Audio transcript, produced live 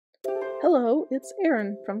Hello, it's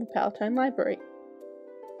Erin from the Palatine Library.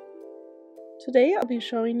 Today I'll be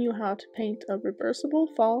showing you how to paint a reversible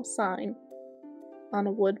fall sign on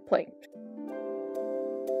a wood plank.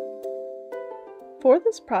 For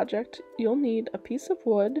this project, you'll need a piece of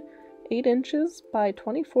wood 8 inches by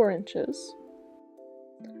 24 inches,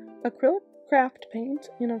 acrylic craft paint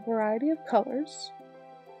in a variety of colors,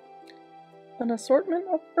 an assortment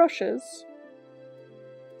of brushes,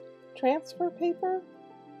 transfer paper,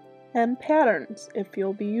 and patterns if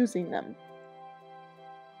you'll be using them.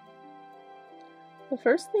 The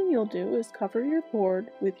first thing you'll do is cover your board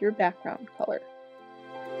with your background color.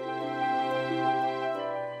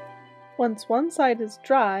 Once one side is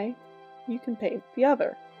dry, you can paint the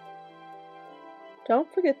other.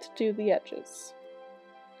 Don't forget to do the edges.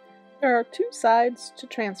 There are 2 sides to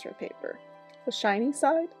transfer paper, the shiny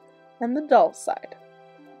side and the dull side.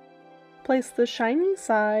 Place the shiny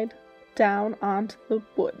side down onto the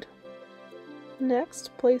wood.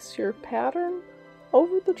 Next, place your pattern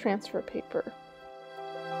over the transfer paper.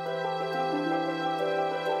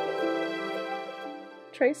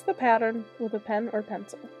 Trace the pattern with a pen or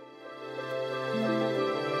pencil.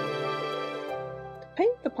 To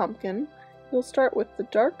paint the pumpkin, you'll start with the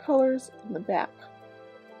dark colors in the back,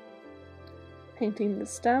 painting the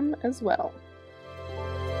stem as well.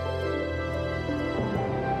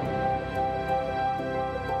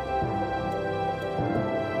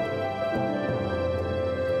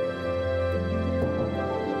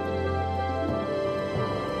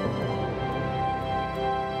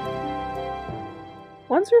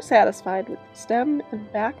 Once you're satisfied with the stem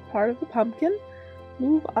and back part of the pumpkin,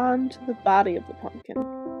 move on to the body of the pumpkin.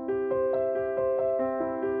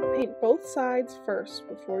 Paint both sides first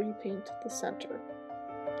before you paint the center.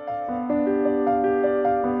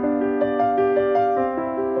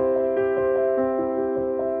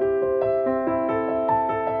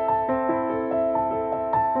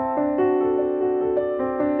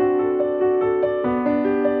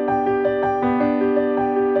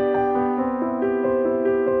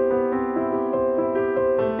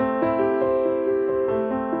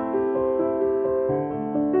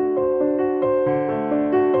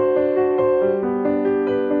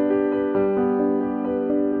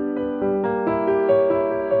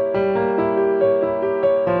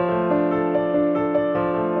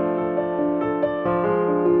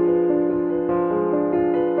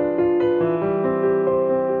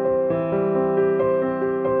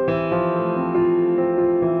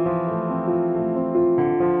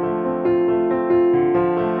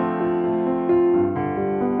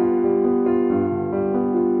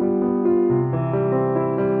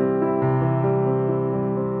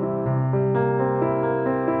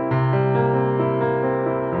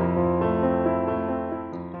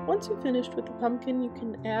 Once you've finished with the pumpkin, you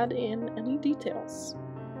can add in any details.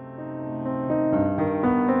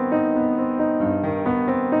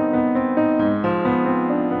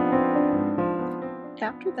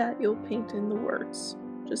 After that, you'll paint in the words.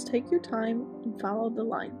 Just take your time and follow the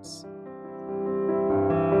lines.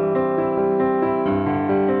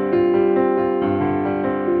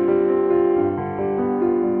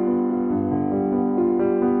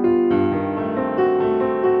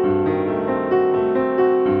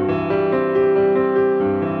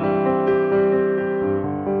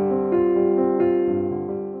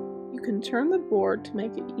 Turn the board to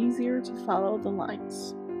make it easier to follow the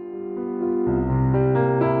lines.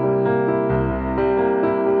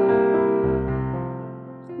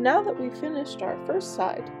 Now that we've finished our first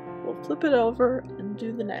side, we'll flip it over and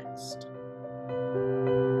do the next.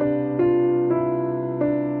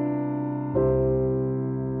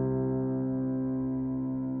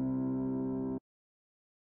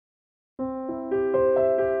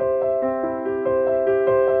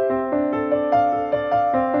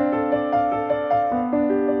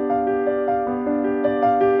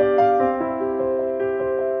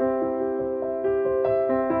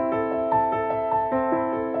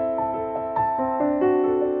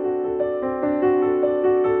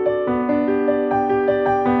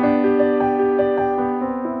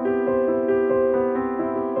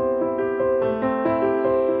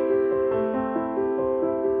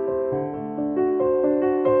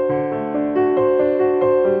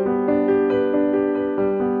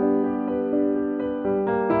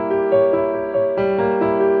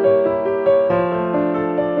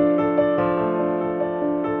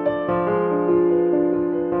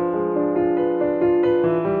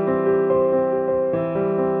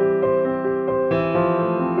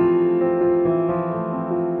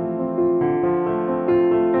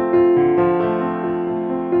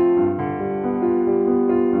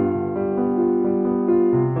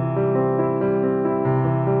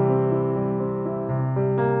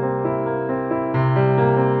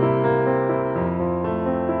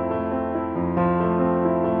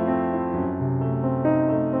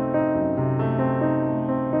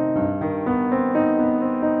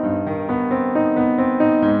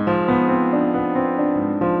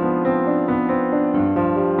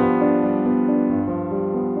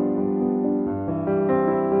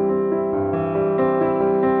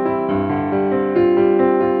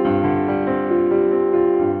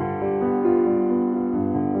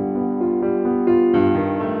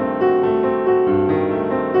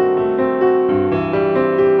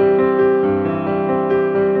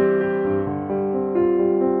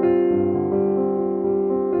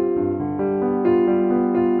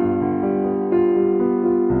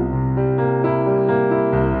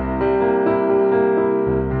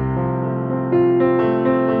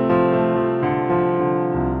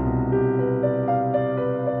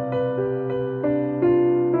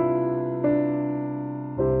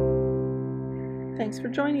 Thanks for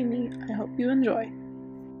joining me. I hope you enjoy.